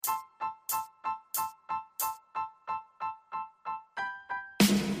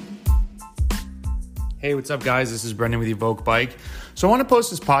Hey, what's up, guys? This is Brendan with Evoke Bike. So I want to post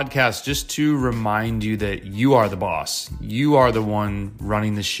this podcast just to remind you that you are the boss. You are the one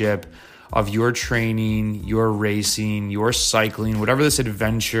running the ship of your training, your racing, your cycling, whatever this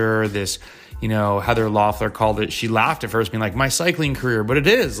adventure, this, Heather Loeffler called it. She laughed at first being like, my cycling career, but it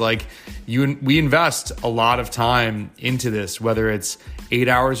is like we invest a lot of time into this, whether it's 8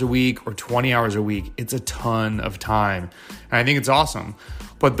 hours a week or 20 hours a week. It's a ton of time. And I think it's awesome.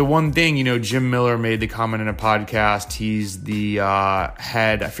 But the one thing, Jim Miller made the comment in a podcast. He's the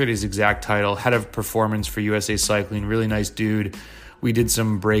head, I forget his exact title, head of performance for USA Cycling. Really nice dude. We did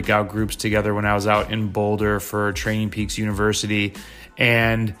some breakout groups together when I was out in Boulder for Training Peaks University.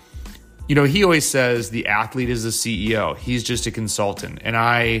 And, he always says the athlete is the CEO. He's just a consultant. And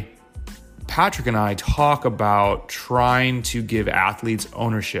Patrick and I talk about trying to give athletes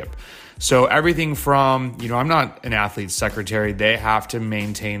ownership. So everything from, I'm not an athlete's secretary. They have to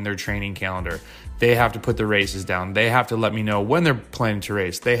maintain their training calendar. They have to put the races down. They have to let me know when they're planning to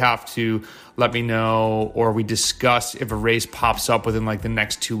race. They have to let me know, or we discuss if a race pops up within like the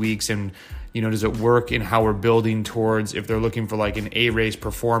next 2 weeks and, does it work in how we're building towards, if they're looking for like an A race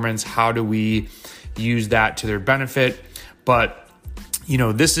performance, how do we use that to their benefit? But,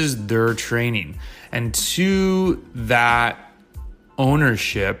 this is their training. And to that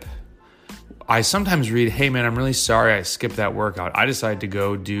ownership, I sometimes read, hey man, I'm really sorry I skipped that workout. I decided to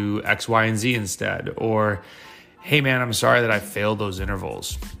go do X, Y, and Z instead. Or, hey man, I'm sorry that I failed those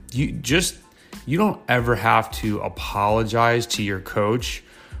intervals. You don't ever have to apologize to your coach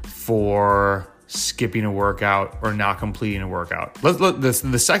for skipping a workout or not completing a workout.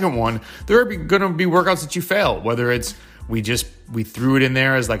 The second one, there are going to be workouts that you fail, whether it's we threw it in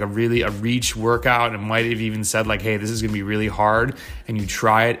there as like a reach workout and might have even said like, hey, this is going to be really hard, and you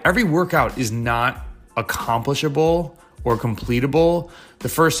try it. Every workout is not accomplishable or completable the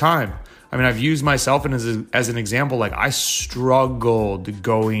first time. I mean, I've used myself as an example. Like I struggled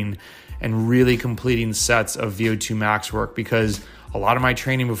going and really completing sets of VO2 max work because a lot of my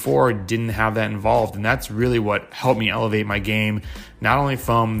training before didn't have that involved. And that's really what helped me elevate my game, not only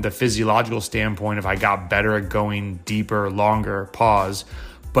from the physiological standpoint, if I got better at going deeper, longer,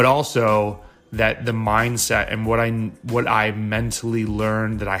 but also that the mindset and what I mentally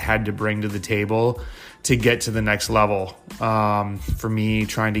learned that I had to bring to the table to get to the next level. For me,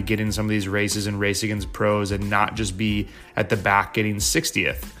 trying to get in some of these races and race against pros and not just be at the back getting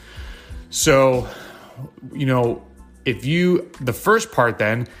 60th. So, the first part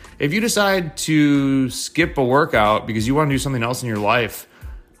then, if you decide to skip a workout because you want to do something else in your life,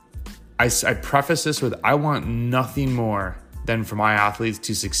 I preface this with, I want nothing more than for my athletes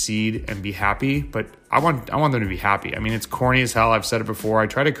to succeed and be happy, but I want them to be happy. I mean, it's corny as hell. I've said it before. I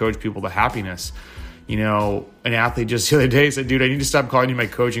try to coach people to happiness. An athlete just the other day said, dude, I need to stop calling you my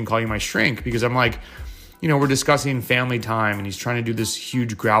coach and call you my shrink, because I'm like, we're discussing family time and he's trying to do this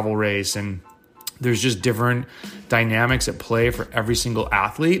huge gravel race, and there's just different dynamics at play for every single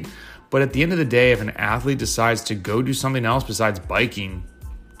athlete. But at the end of the day, if an athlete decides to go do something else besides biking,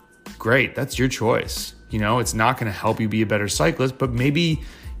 great, that's your choice. It's not going to help you be a better cyclist, but maybe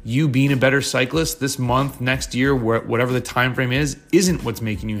you being a better cyclist this month, next year, whatever the time frame is, isn't what's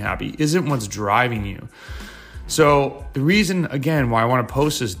making you happy, isn't what's driving you. So the reason, again, why I want to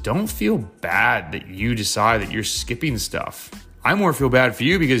post this, don't feel bad that you decide that you're skipping stuff. I more feel bad for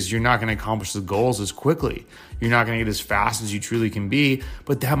you because you're not going to accomplish the goals as quickly. You're not going to get as fast as you truly can be,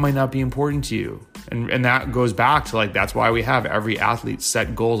 but that might not be important to you. And that goes back to that's why we have every athlete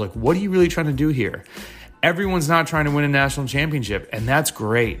set goals. Like, what are you really trying to do here? Everyone's not trying to win a national championship, and that's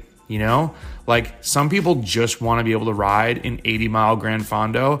great. Some people just want to be able to ride an 80-mile Gran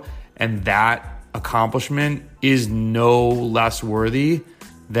Fondo, and that accomplishment is no less worthy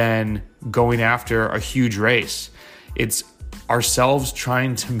than going after a huge race. It's ourselves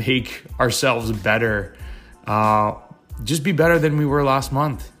trying to make ourselves better, just be better than we were last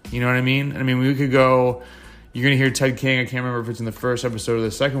month. You know what I mean? I mean, we could go, you're going to hear Ted King, I can't remember if it's in the first episode or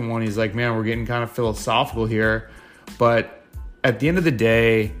the second one. He's like, man, we're getting kind of philosophical here. But at the end of the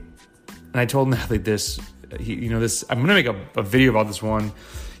day, and I told an athlete this, I'm going to make a video about this one.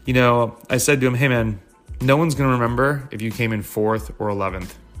 I said to him, hey man, no one's going to remember if you came in 4th or 11th.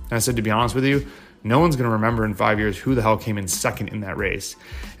 And I said, to be honest with you, no one's going to remember in 5 years who the hell came in second in that race.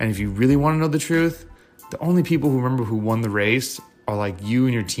 And if you really want to know the truth, the only people who remember who won the race are like you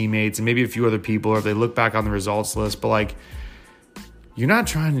and your teammates and maybe a few other people, or if they look back on the results list. But you're not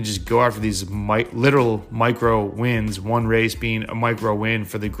trying to just go after these literal micro wins, one race being a micro win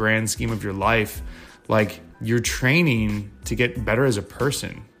for the grand scheme of your life. You're training to get better as a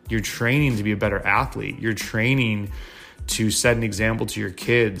person. You're training to be a better athlete. You're training to set an example to your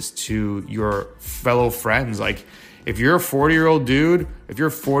kids, to your fellow friends. Like if you're a 40-year-old dude, if you're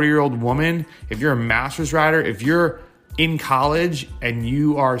a 40-year-old woman, if you're a master's rider, if you're in college and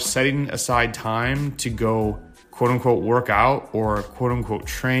you are setting aside time to go quote unquote work out or quote unquote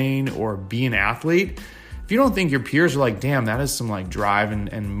train or be an athlete, if you don't think your peers are like, damn, that is some like drive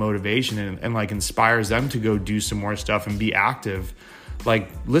and motivation and like inspires them to go do some more stuff and be active, like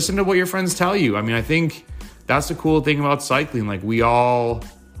listen to what your friends tell you. I mean, I think that's the cool thing about cycling. Like we all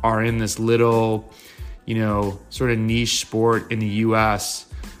are in this little, sort of niche sport in the US.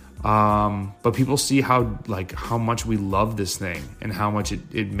 But people see how much we love this thing and how much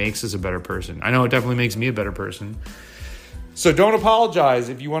it makes us a better person. I know it definitely makes me a better person. So don't apologize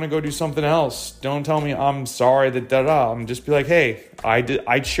if you want to go do something else. Don't tell me I'm sorry that just be like, hey,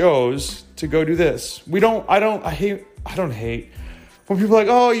 I chose to go do this. I don't hate when people are like,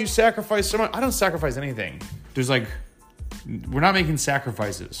 oh, you sacrifice so much. I don't sacrifice anything. We're not making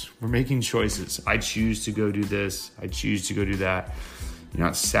sacrifices. We're making choices. I choose to go do this. I choose to go do that. You're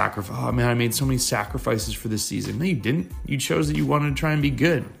not oh man, I made so many sacrifices for this season. No, you didn't. You chose that you wanted to try and be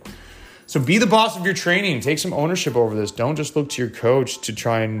good. So be the boss of your training. Take some ownership over this. Don't just look to your coach to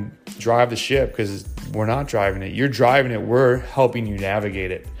try and drive the ship, because we're not driving it. You're driving it. We're helping you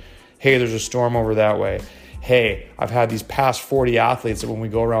navigate it. Hey, there's a storm over that way. Hey, I've had these past 40 athletes that when we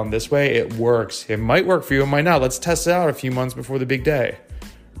go around this way, it works. It might work for you. It might not. Let's test it out a few months before the big day,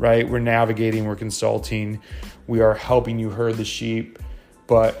 right? We're navigating. We're consulting. We are helping you herd the sheep.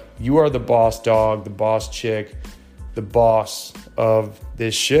 But you are the boss dog, the boss chick, the boss of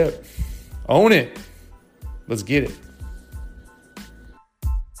this ship. Own it. Let's get it.